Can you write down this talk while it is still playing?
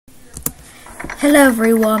Hello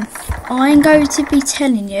everyone, I'm going to be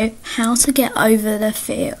telling you how to get over the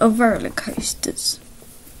fear of roller coasters.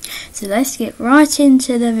 So let's get right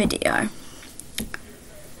into the video.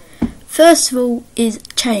 First of all is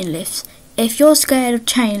chain lifts. If you're scared of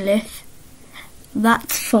chain lift,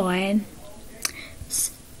 that's fine.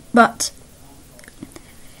 But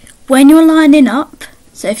when you're lining up,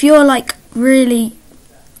 so if you're really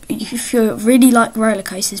like roller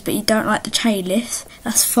coasters but you don't like the chain lifts,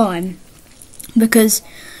 that's fine. Because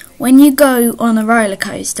when you go on a roller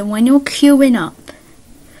coaster, when you're queuing up,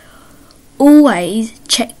 always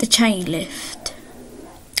check the chain lift.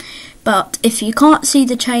 But if you can't see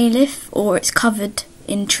the chain lift or it's covered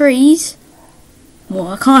in trees, well,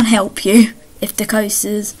 I can't help you. If the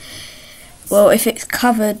coasters, well, if it's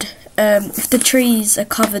covered, if the trees are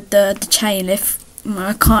covered the chain lift, well,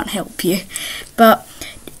 I can't help you. But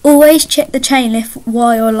always check the chain lift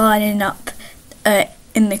while you're lining up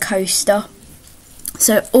in the coaster.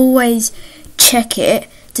 So always check it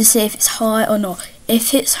to see if it's high or not.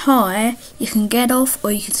 If it's high, you can get off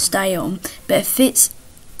or you can stay on. But if it's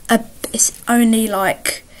only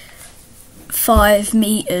like 5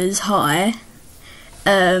 meters high,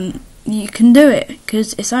 you can do it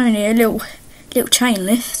because it's only a little chain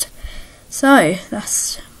lift. So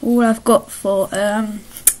that's all I've got for the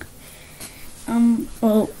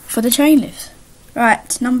chain lift.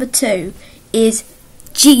 Right, number 2 is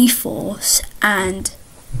G-force and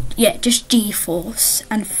just G-force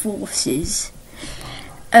and forces.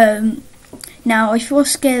 Now if you're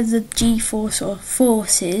scared of G-force or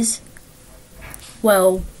forces,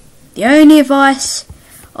 well, the only advice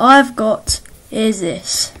I've got is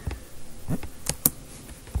this.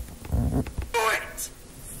 Do it!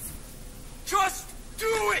 Just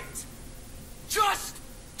do it! Just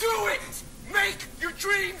do it! Make your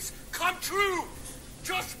dreams come true!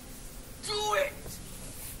 Just do it!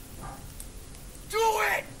 Do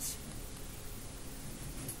it!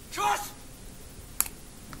 Just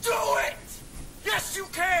do it! Yes, you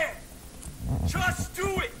can! Just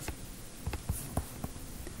do it!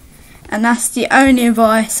 And that's the only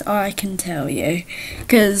advice I can tell you,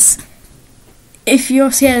 because if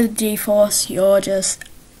you're scared of G-force, you're just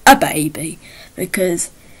a baby,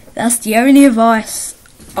 because that's the only advice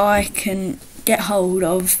I can get hold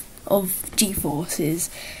of G-forces,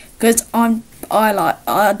 because I'm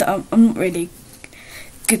not really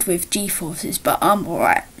good with G-forces, but I'm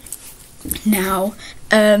alright. Now,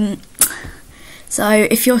 so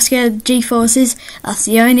if you're scared of G-forces, that's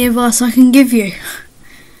the only advice I can give you,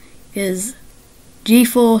 because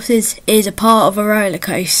G-forces is a part of a roller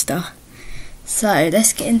coaster. So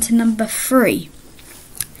let's get into number 3.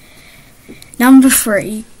 Number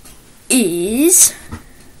 3 is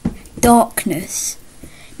darkness.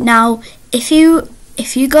 Now, if you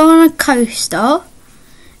go on a coaster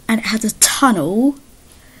and it has a tunnel,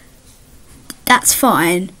 that's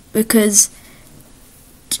fine because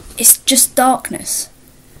it's just darkness.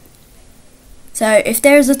 So if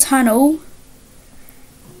there is a tunnel,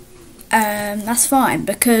 that's fine,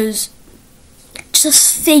 because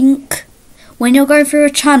just think, when you're going through a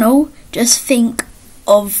tunnel, just think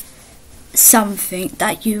of something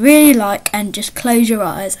that you really like and just close your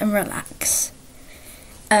eyes and relax.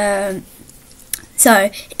 So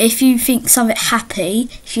if you think something happy,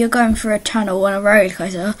 if you're going through a tunnel on a roller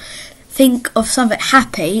coaster, think of something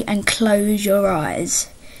happy and close your eyes,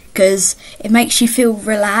 because it makes you feel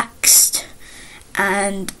relaxed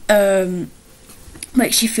and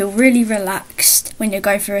makes you feel really relaxed when you're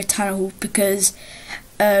going through a tunnel, because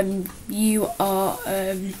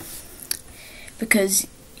because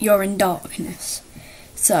you're in darkness.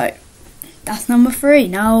 So that's number 3.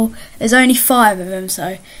 Now there's only 5 of them,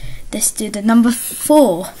 so let's do the number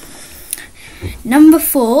 4. Number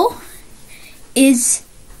 4 is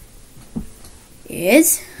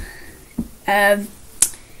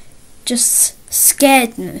just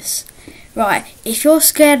scaredness. Right, if you're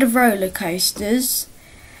scared of roller coasters,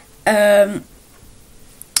 I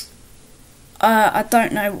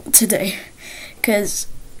don't know what to do, because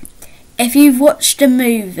if you've watched a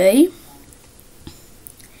movie,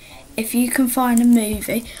 if you can find a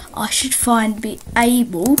movie, I should be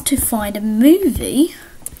able to find a movie.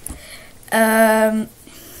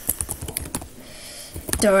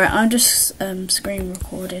 Sorry, I'm just screen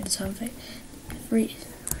recording something.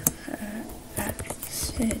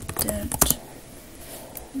 Accident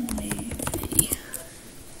movie.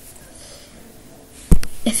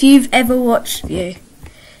 If you've ever watched View,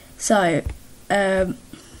 so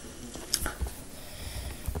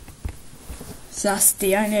that's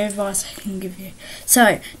the only advice I can give you.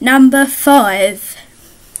 So number 5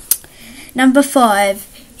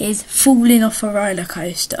 is falling off a roller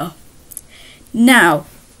coaster. Now,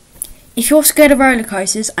 if you're scared of roller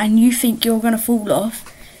coasters and you think you're going to fall off,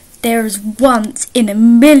 there is once in a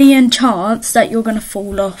million chance that you're going to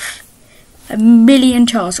fall off. A million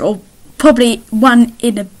chance, or probably 1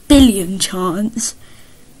 in a billion chance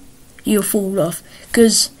you'll fall off.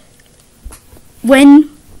 Because you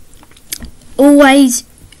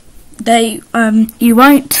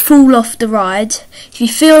won't fall off the ride. If you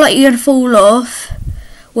feel like you're going to fall off,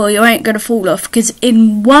 well, you ain't going to fall off, because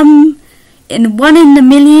in one in a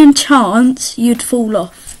million chance you'd fall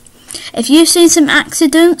off. If you've seen some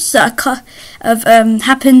accidents that have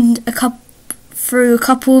happened through a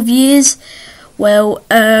couple of years, well,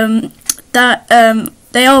 they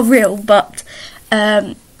are real, but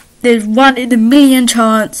there's 1 in a million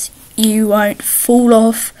chance you won't fall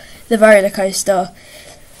off the roller coaster.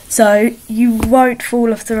 So you won't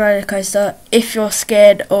fall off the roller coaster if you're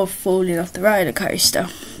scared of falling off the roller coaster.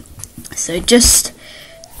 So just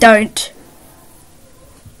don't.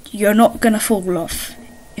 You're not gonna fall off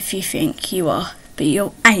if you think you are, but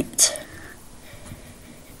you ain't.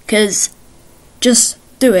 'Cause just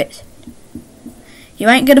do it. You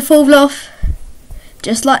ain't gonna fall off.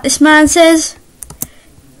 Just like this man says.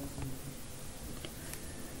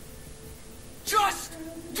 Just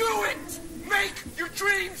do it! Make your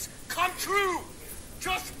dreams come true!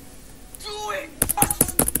 Just do it!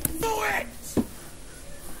 Just do it!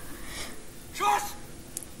 Just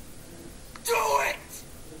do it!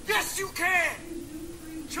 Yes, you can!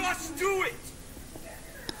 Just do it!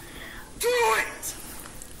 Do it!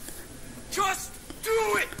 Just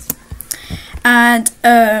do it! And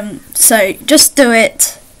so just do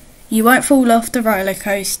it. You won't fall off the roller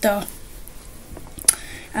coaster.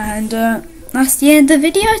 And that's the end of the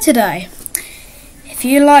video today. If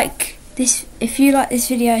you like this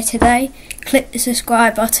video today, click the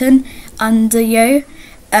subscribe button under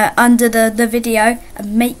the video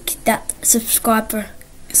and make that subscribe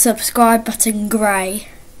button grey,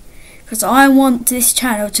 because I want this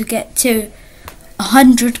channel to get to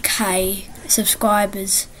 100k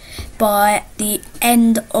subscribers by the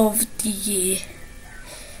end of the year.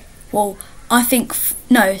 Well, I think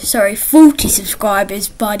 40 subscribers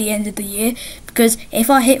by the end of the year, because if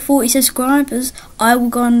I hit 40 subscribers I will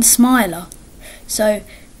go on the Smiler. So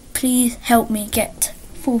please help me get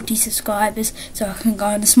 40 subscribers so I can go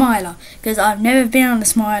on the Smiler, because I've never been on the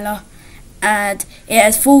Smiler, and it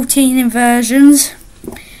has 14 inversions,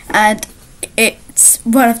 and it's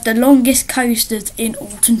one of the longest coasters in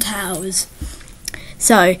Alton Towers.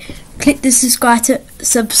 So click the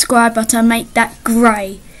subscribe button, make that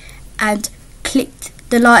grey, and click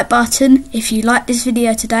the like button if you like this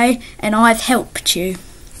video today and I've helped you.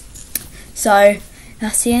 So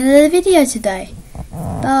that's the end of the video today.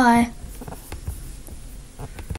 Bye.